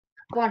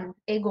1,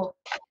 go.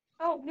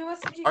 Oh, new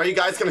SMG. Are you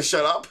guys gonna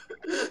shut up?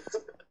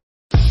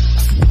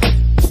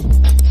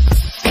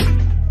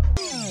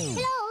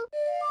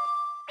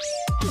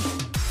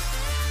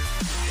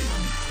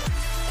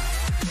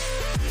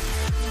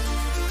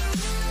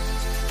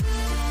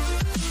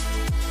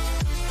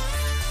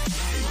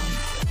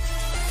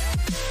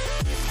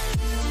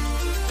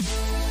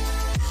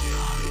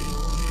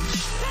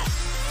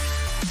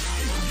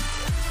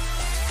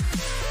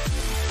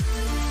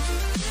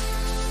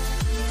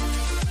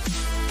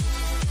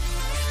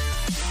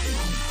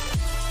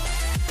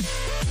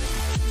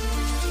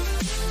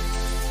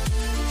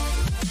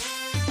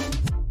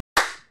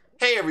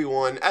 Hey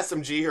everyone,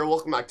 SMG here,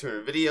 welcome back to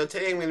another video.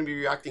 Today I'm going to be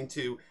reacting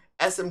to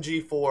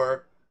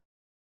SMG4.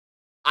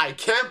 I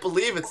can't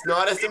believe it's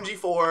not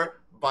SMG4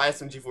 by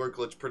SMG4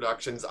 Glitch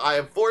Productions. I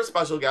have 4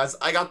 special guests.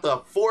 I got the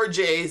 4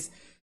 J's,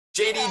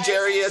 JD,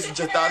 Jarius,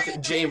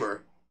 Jathat,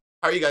 Jamer.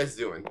 How are you guys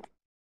doing?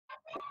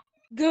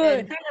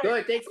 Good.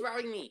 Good, thanks for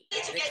having me.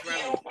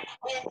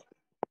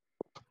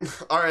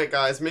 Alright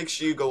guys, make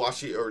sure you go watch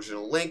the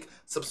original link,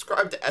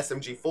 subscribe to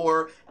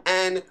SMG4,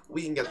 and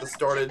we can get this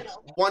started.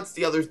 Once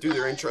the others do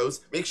their intros,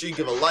 make sure you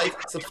give a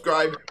like,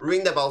 subscribe,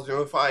 ring that bell to be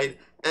notified,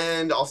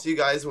 and I'll see you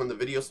guys when the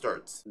video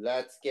starts.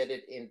 Let's get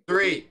it in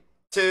 3,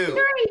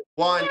 2,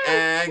 1,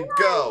 and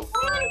go!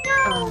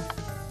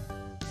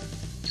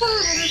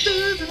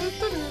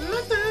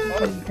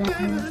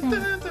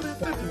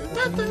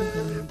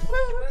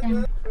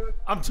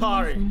 I'm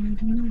Tari.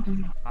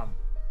 I'm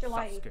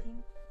July Sasuke.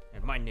 18th.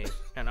 And my name,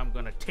 and I'm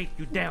gonna take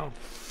you down.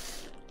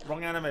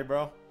 Wrong anime,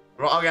 bro.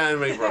 Wrong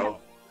anime,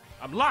 bro.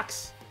 I'm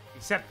Lux,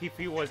 except if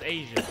he was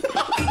Asian.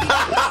 But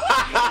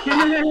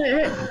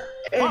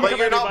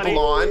you're not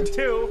blonde.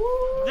 To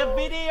the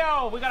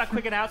video. We got a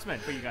quick announcement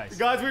for you guys.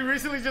 Guys, we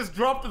recently just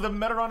dropped the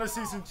Meta Runner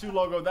Season 2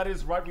 logo. That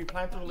is right, we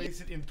plan to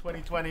release it in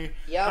 2020.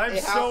 Yep, I'm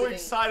so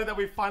excited that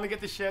we finally get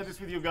to share this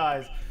with you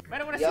guys.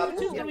 Meta Runner Season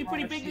 2 is gonna be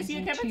pretty big this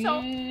year, Kevin,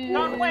 so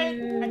don't wait.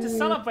 And to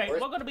celebrate, we're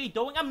gonna be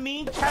doing a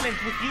meme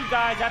challenge with you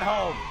guys at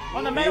home.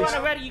 On the Meta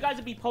Runner Reddit, you guys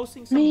will be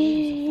posting some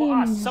memes for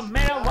us. Some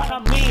Meta Runner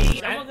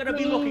memes, and we're gonna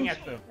be looking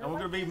at them. And we're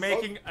gonna be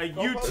making a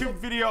YouTube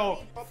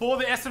video for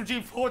the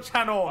SMG4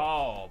 channel.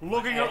 Oh,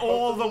 looking at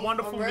all the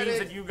wonderful memes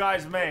that you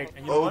guys make.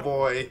 And you know what?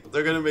 Boy,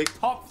 they're gonna make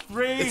top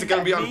 3. Is it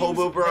gonna be on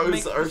Hobo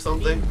Bros or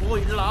something?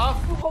 Boy, laugh.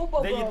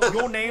 Hobo Bros.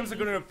 Your names are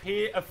gonna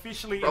appear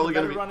officially Probably in the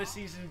gonna Meta be Runner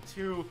Season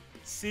 2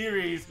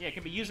 series. Yeah, it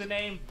can be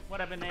username,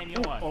 whatever name you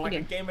want. Or like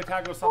a gamer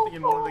tag or something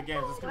in one of the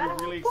games. It's gonna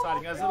be really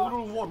exciting. As a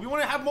little reward, we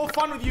want to have more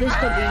fun with you.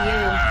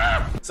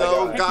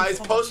 So guys,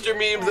 post your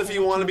memes if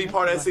you want to be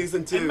part of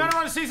Season 2. And Meta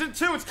Runner Season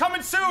 2, it's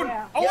coming soon!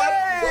 Yeah.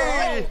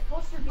 Away!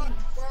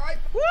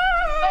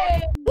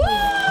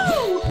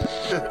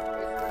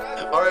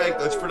 Alright,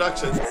 Glitch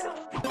Productions.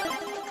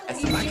 I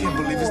can't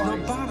believe it's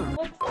not bottom.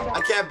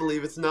 I can't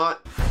believe it's not.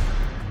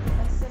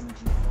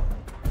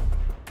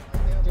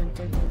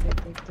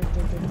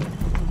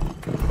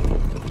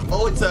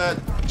 Oh, it's a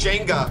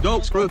Jenga.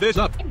 Don't screw this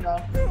up. You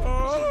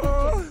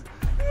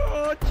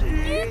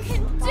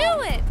can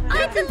do it!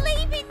 I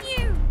believe in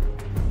you!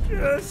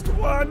 Just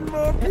one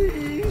more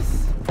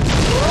piece.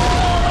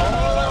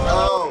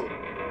 Oh.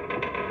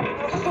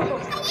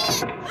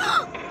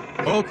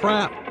 Oh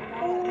crap.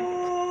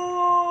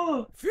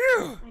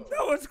 Phew,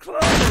 that was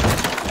close.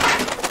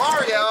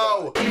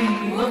 Mario!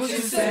 What you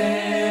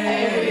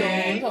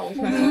say?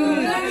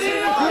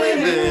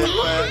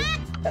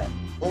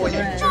 Oh,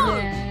 yeah.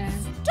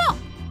 Stop!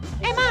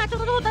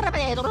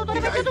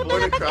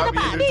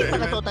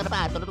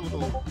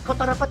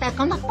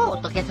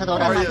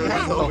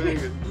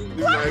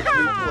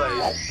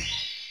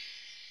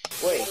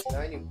 Wait,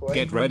 94.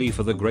 Get ready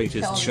for the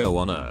greatest show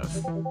on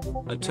earth.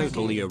 A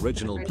totally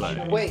original play.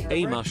 Wait,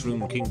 A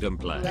Mushroom Kingdom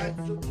play.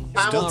 Starring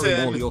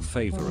Hamilton. all your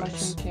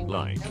favorites,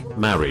 like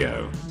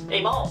Mario.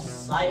 Hey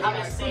boss, I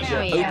have a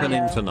seizure.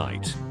 Opening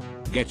tonight.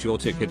 Get your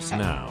tickets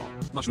now.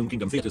 Mushroom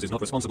Kingdom Theaters is not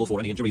responsible for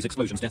any injuries,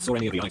 explosions, deaths, or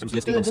any of the items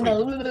listed on screen.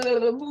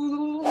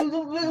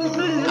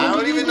 I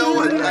don't even know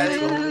what that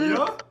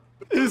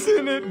is.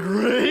 Isn't it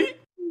great?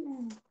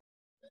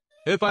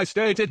 If I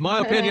stated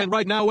my opinion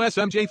right now,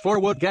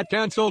 SMG4 would get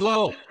cancelled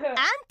low.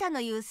 How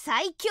do you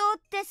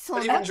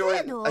enjoy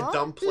a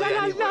dumb play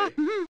anyway?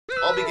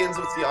 All begins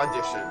with the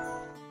audition.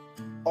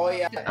 Oh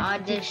yeah.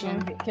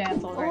 Audition.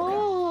 Cancelled right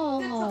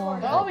now.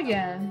 Oh,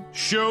 again.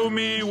 Show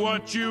me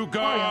what you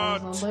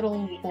got. A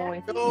little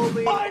boy.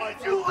 Why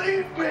did you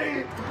leave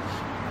me?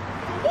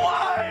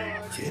 Why?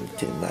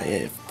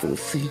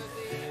 Pussy.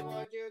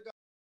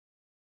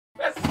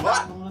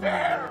 What?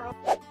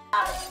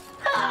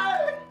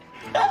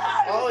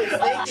 Oh, he's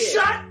naked.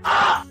 Shut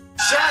up!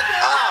 Shut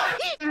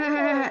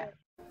up!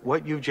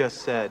 What you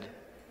just said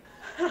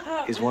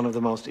is one of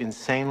the most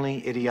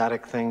insanely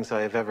idiotic things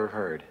I have ever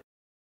heard.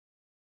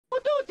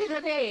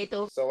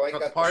 So I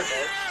got part.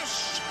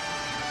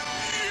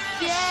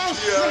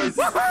 Yes!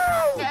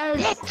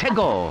 Let's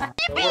go!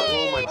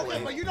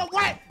 You know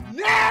what?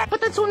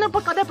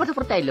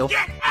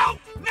 Get out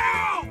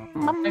now!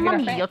 Mamma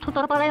mia,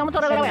 tutto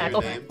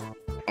preparato.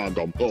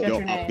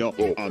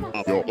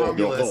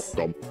 Fabulous.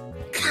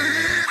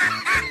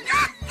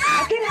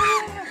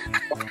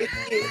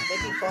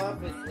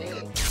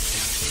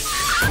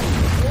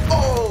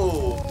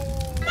 Oh!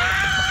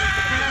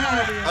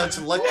 I just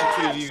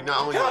electrocuted you,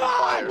 not only on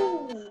fire.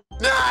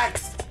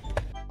 Next!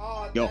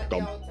 Yo, up,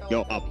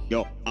 yo, up,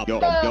 yo,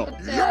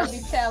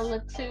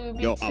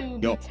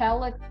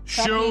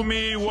 Show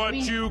me what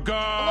you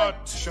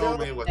got. Show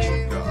me what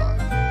you got.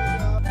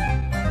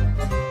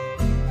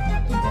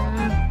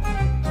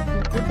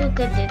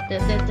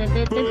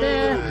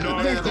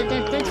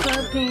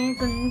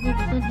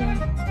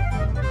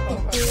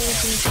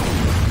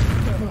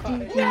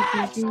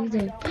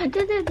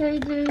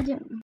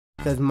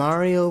 Because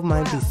Mario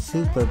might be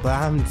super, but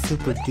I'm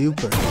super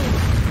duper.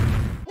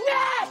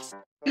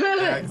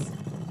 Next.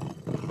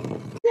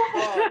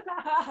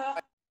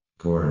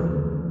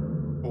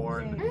 Corn.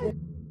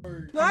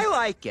 I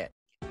like it.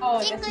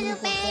 Oh, Jingle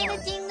bell,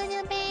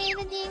 jingle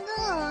bell, jingle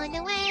all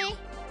the way.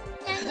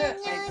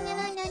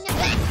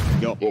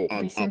 yo,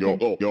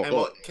 And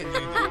what can you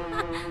do?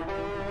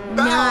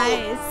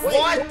 Nice.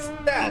 What?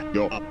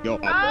 yo,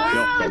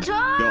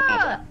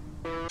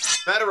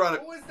 Meta Runner.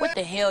 What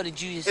the hell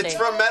did you just say? It's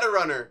from Meta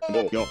Runner.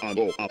 yo, up,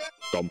 yo, up.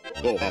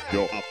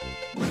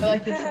 I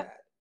like this.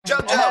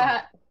 Jump,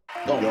 jump.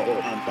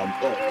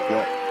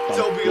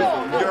 So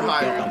beautiful. You're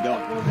higher.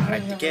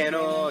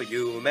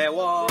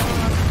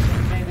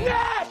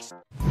 Next!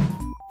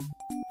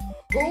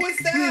 Who is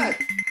that?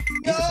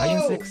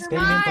 No!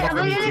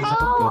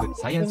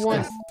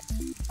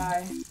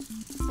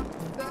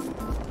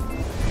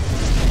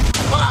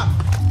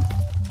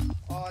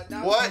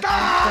 What?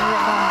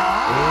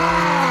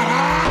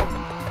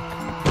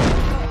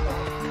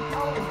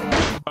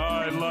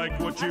 I like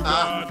what you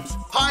got.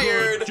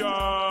 Hired. Good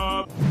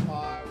job.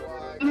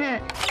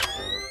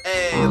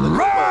 Hey, look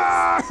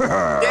at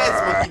us.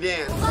 Dance, monkey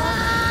dance.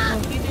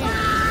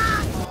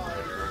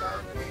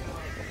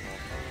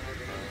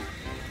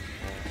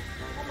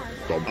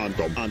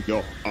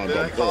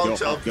 Call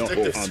Jump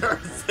Detective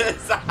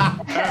Services.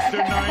 After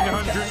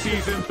 900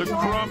 seasons, the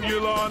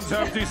Cromulons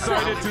have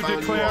decided to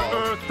declare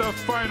Earth the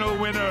final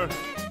winner.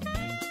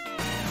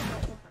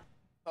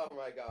 Oh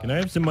my god. Can I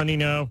have some money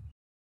now?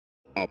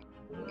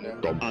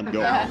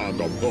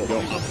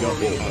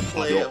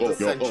 Play of the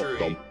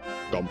century.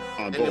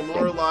 And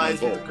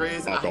immortalized with the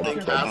greatest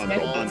athlete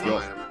basketball of all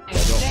time.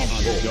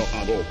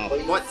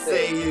 What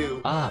say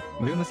you? I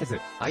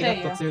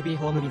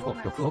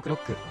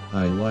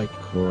like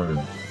corn.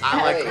 I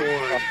like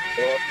corn.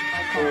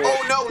 Oh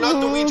no, not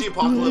the Ouija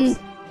apocalypse.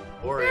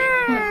 Boring.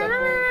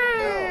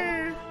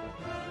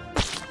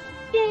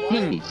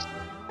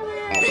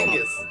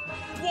 Bingus.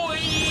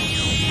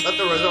 Let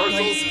the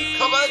rehearsals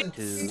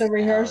commence. The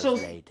rehearsals.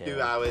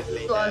 2 hours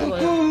later.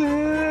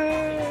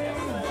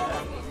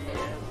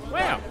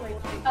 Wow.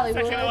 That's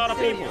actually a lot of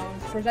people.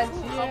 Presents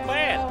you. Not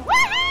bad.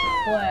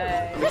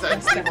 Play.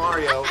 Presents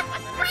Mario.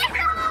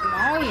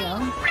 Mario?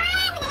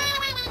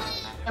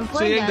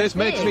 Seeing this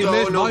makes me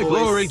miss my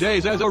glory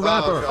days as a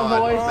rapper. Oh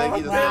god, thank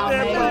you.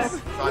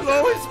 Will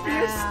always be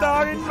a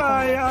star in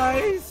my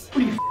eyes. What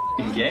are you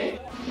f***ing gay?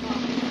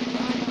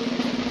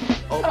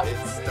 Oh, it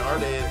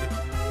started.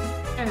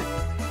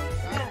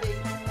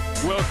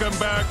 Welcome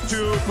back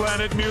to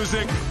Planet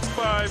Music.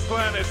 5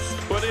 planets,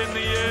 but in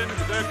the end,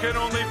 there can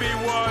only be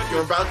one.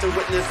 You're about to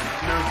witness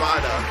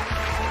Nirvana.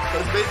 So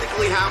it's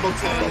basically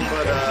Hamilton,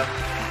 but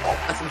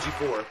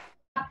SMG4.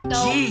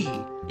 Gee,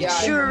 it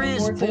sure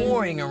is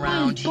boring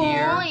around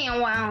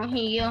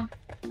here.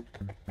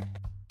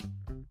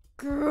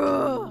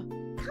 Grr.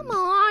 Come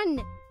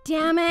on.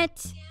 Damn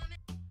it.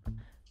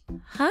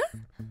 Huh?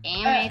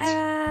 Damn it.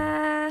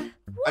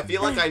 I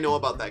feel like I know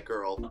about that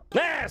girl.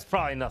 That's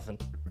probably nothing.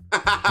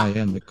 I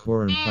am the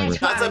corn pirate.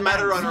 That's a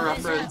Meta Runner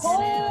reference.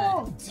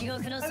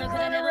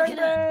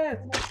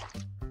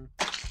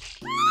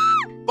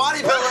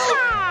 Body pillow!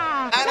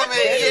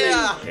 Anime,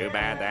 yeah! Too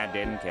bad that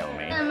didn't kill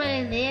me.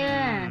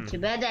 Too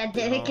bad that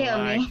didn't kill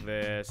me. Like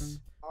this.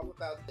 How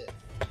about this?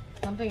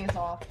 Something is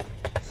off.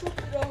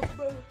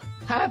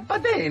 Va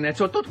bene,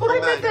 sotto We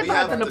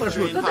have to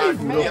train hard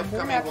for the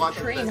upcoming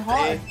water Train fest.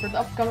 hard Hey, for the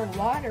upcoming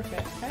water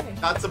fest. Hey.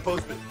 that's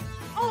supposed to be.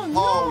 Oh no.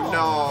 Oh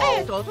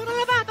no! Sono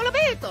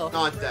lavato.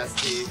 Not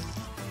Dusty.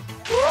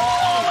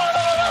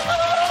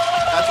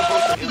 That's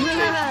supposed to be.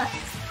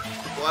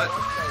 What?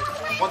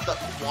 What the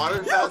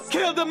water fest?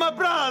 Killed my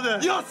brother!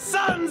 You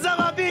sons of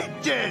a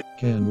bitch!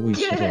 Can we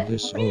settle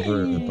this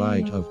over a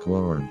bite of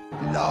corn?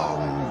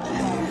 Long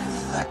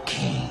live the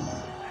king.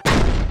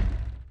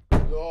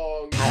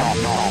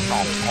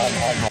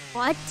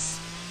 What?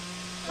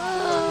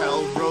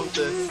 Hell wrote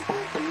this.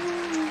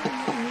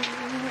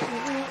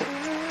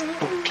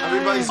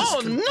 Everybody's just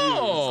confused.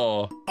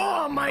 no!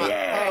 Oh my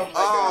ass!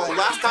 Oh,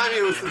 last time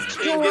it was his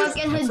Pingus. First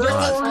his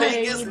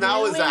Pingus,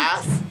 now his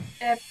ass.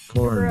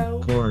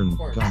 Corn,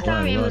 God,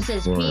 I love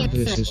corn.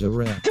 This is a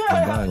rap,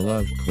 and I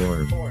love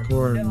corn.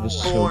 Corn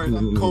is so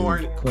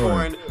good.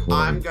 Corn.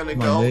 I'm gonna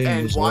My go name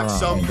and is watch Rob,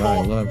 some and I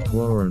porn. love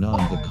corn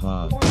on the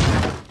cob.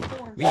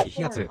 We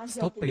here to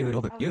stop you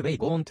love. You may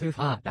go on too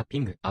far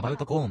rapping about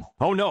corn.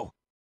 Oh no.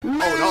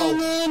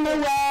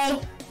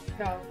 Oh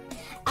Go.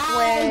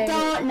 I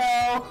don't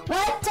know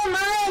what to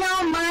mine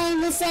on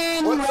mine this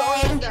anyway.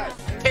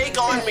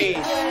 Take on me.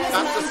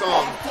 That's the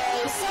song.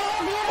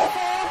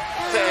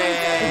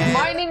 Take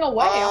Mining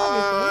away,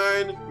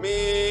 on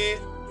me.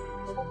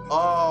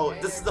 Oh,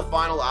 this is the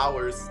final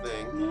hours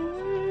thing.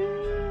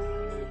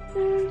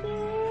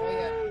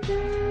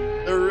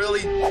 They're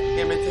really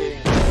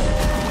imitating.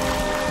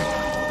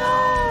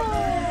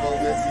 We'll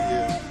miss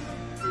you.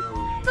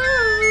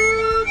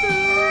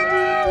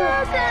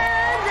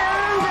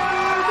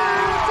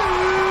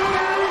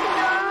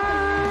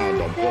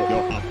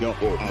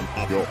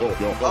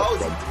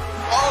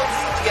 Oh, this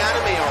is the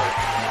anime art.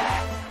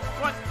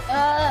 What?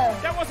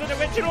 That wasn't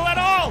original at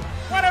all!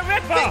 What a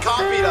ripper! They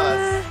copied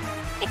us.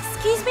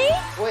 Excuse me?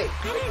 Wait.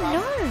 I don't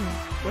know.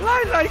 Well,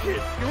 I like it.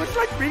 It was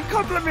like being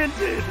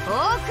complimented.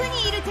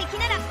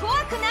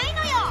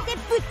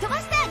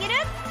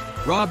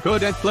 Rob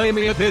couldn't play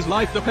me if his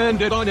life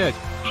depended on it.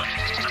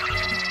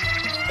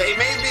 They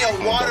made me a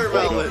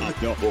watermelon.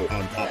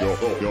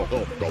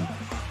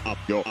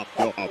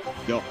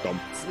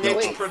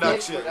 Snitch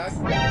Production.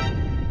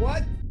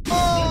 What?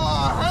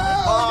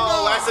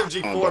 Oh,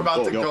 SMG4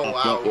 about to go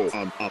out. It's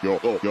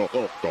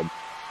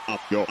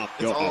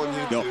all on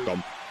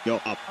YouTube.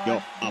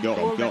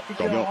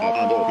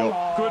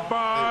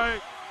 Goodbye.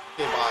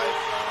 Okay, bye.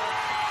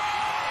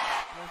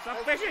 There's some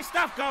fishy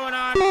stuff going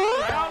on. I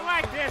don't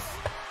like this.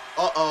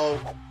 Uh-oh.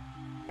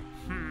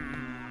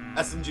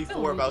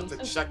 SMG4 about to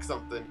check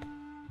something.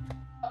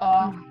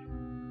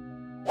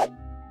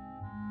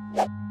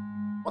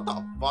 What the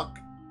fuck?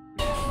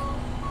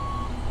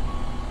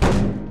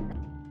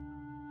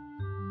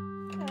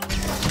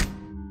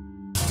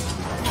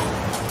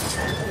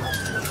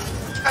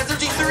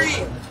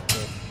 SMG3!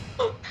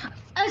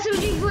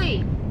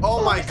 SMG3!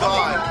 Oh my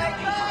god!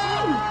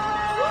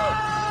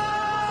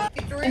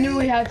 I knew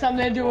we had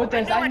something to do with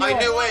this. I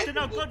knew it.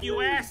 No good,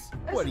 you ass.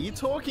 What are you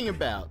talking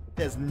about?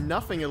 There's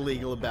nothing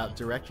illegal about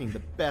directing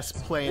the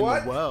best play in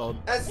the world.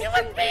 You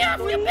would be off,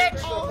 you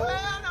bitch!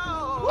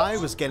 I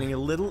was getting a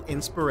little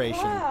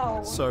inspiration.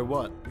 Wow. So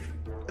what?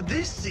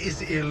 This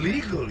is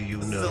illegal, you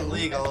know. It's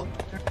illegal.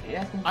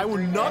 I will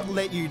not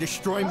let you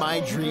destroy my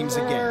dreams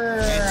again.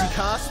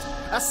 Anti-cast,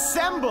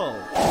 assemble!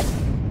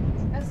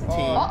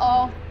 Team,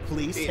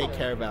 please take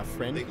care of our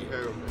friend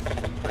here.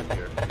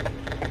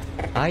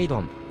 I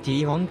don't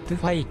want to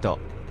fight.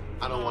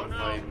 I don't want to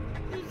fight.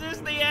 Is this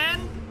the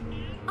end?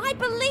 I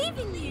believe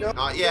in you!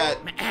 Not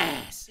yet. My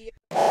ass.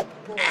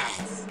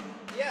 Ass.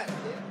 Yeah,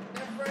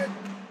 different.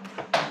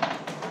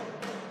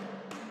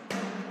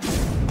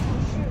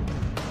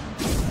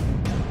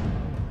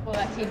 Well,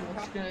 that team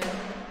looks good.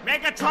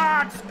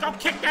 Megatrons, go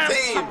kick them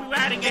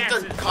copywriting Kick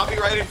asses. their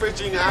copyright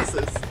infringing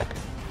asses.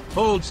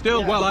 Hold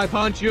still while I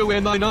punch you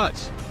in the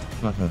nuts.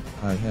 Haha,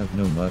 I have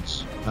no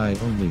nuts. I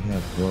only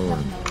have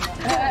corn.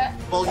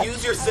 Well,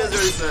 use your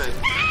scissors then.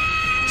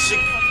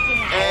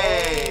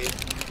 Hey.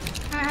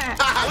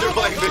 They're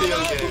playing video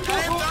games.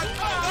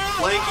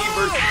 Blanky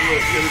versus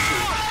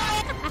location.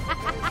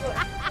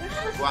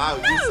 Wow,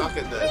 you suck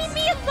at this. Leave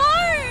me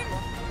alone!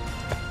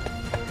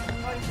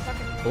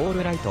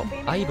 Alright,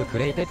 I've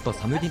created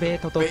some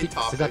debate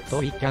topics that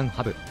we can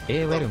have a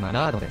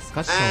well-mannered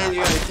discussion. And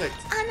you got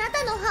kicked.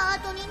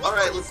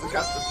 Alright, let's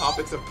discuss the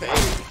topics of pain.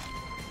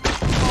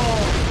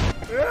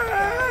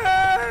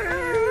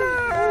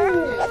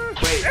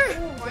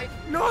 Wait.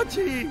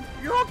 Naughty!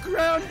 You're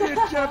grounded,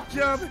 Jump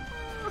Jump!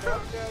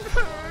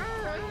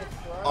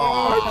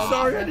 Oh, I'm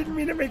sorry, I didn't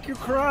mean to make you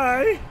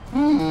cry.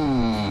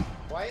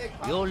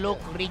 You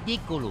look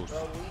ridiculous.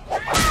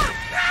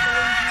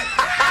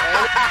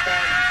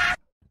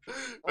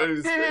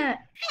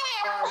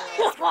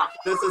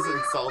 This is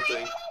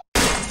insulting.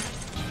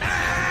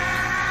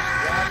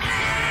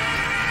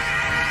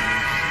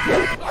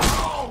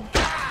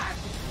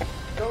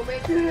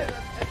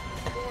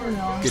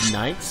 Good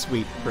night,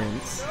 sweet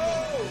prince.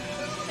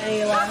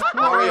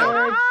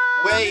 Mario,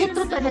 wait.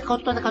 Tutto le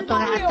cotone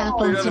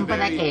un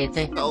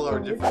paracchete.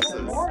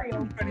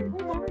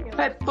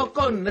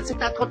 Popcorn, si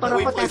sta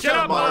Shut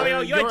up,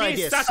 Mario. Your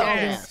idea sucks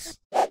ass.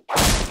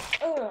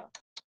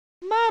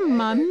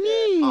 Mamma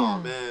mia! Oh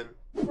man.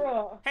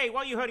 Hey,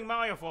 what are you hurting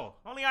Mario for?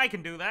 Only I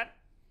can do that.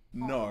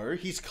 No,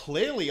 he's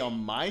clearly on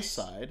my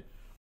side.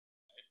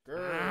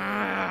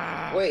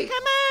 Wait.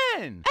 Come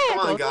on! Come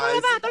on,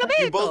 guys.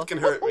 You both can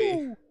hurt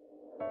me.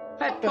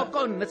 I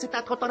really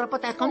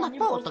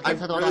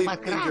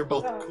think you're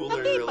both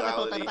cooler in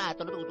reality.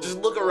 Just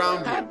look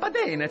around you.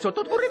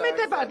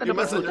 You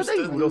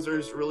misunderstood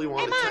losers really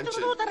want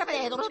attention.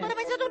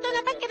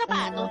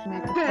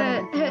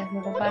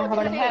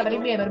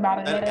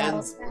 That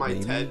ends my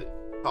TED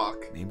talk.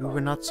 Maybe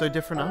we're not so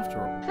different after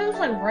all. That was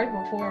like right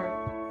before.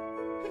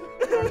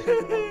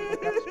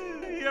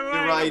 You're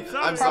right.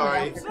 I'm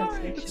sorry.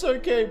 It's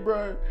okay,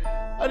 bro.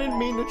 I didn't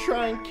mean to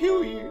try and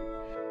kill you.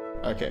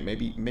 Okay,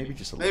 maybe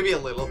just a little. Maybe a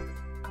little.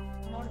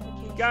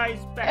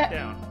 Guys, back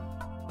down.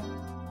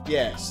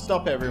 Yeah,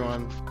 stop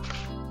everyone.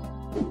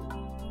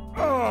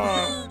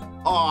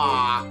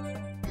 Aw.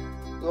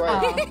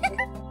 Right.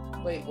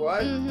 Wait,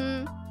 what?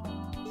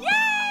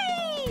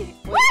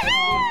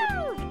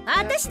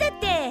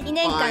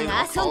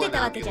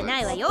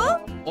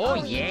 Oh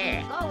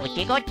yeah.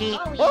 Gochi.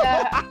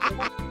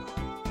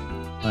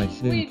 I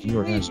think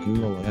you're as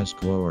cool as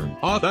corn.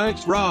 Oh,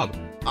 thanks, Rob.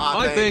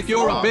 I thanks, think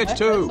you're Rob. a bitch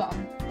too.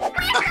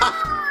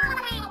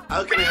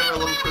 How can I ever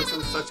love a person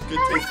with such good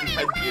taste in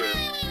headgear?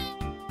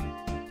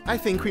 I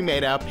think we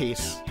made our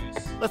peace.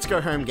 Let's go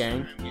home,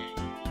 gang.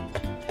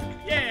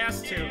 Yeah,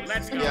 us too.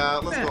 Let's go. Yeah,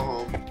 let's go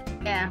home.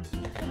 Yeah.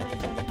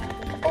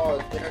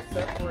 Oh, they're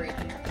separated.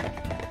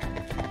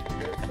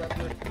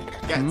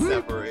 Get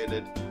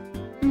separated.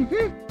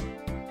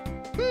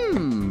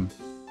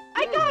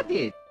 I got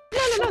it.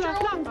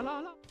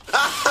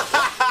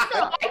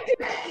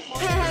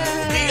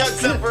 He got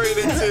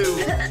separated too.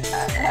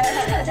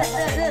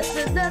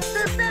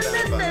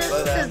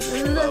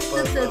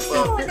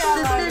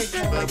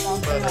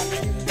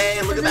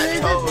 Hey, look at that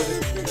toad.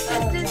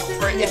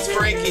 It's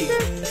Frankie.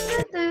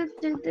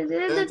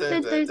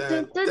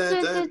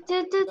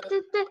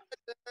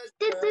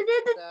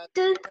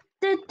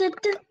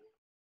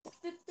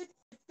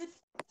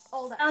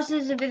 That was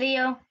just a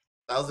video.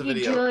 That was a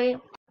video. Enjoy.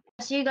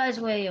 See you guys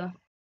later.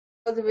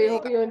 We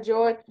hope you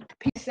enjoyed.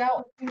 Peace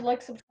out.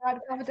 Like, subscribe,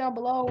 comment down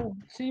below.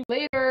 See you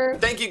later.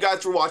 Thank you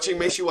guys for watching.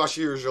 Make sure you watch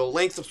the usual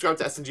link. Subscribe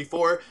to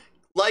SMG4.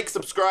 Like,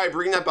 subscribe,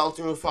 ring that bell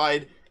to be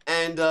notified.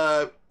 And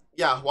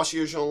yeah, watch the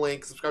usual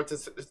link. Subscribe to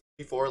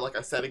SMG4, like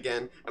I said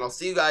again. And I'll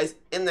see you guys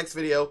in the next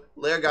video.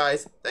 Later,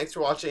 guys. Thanks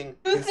for watching.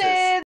 Deuces.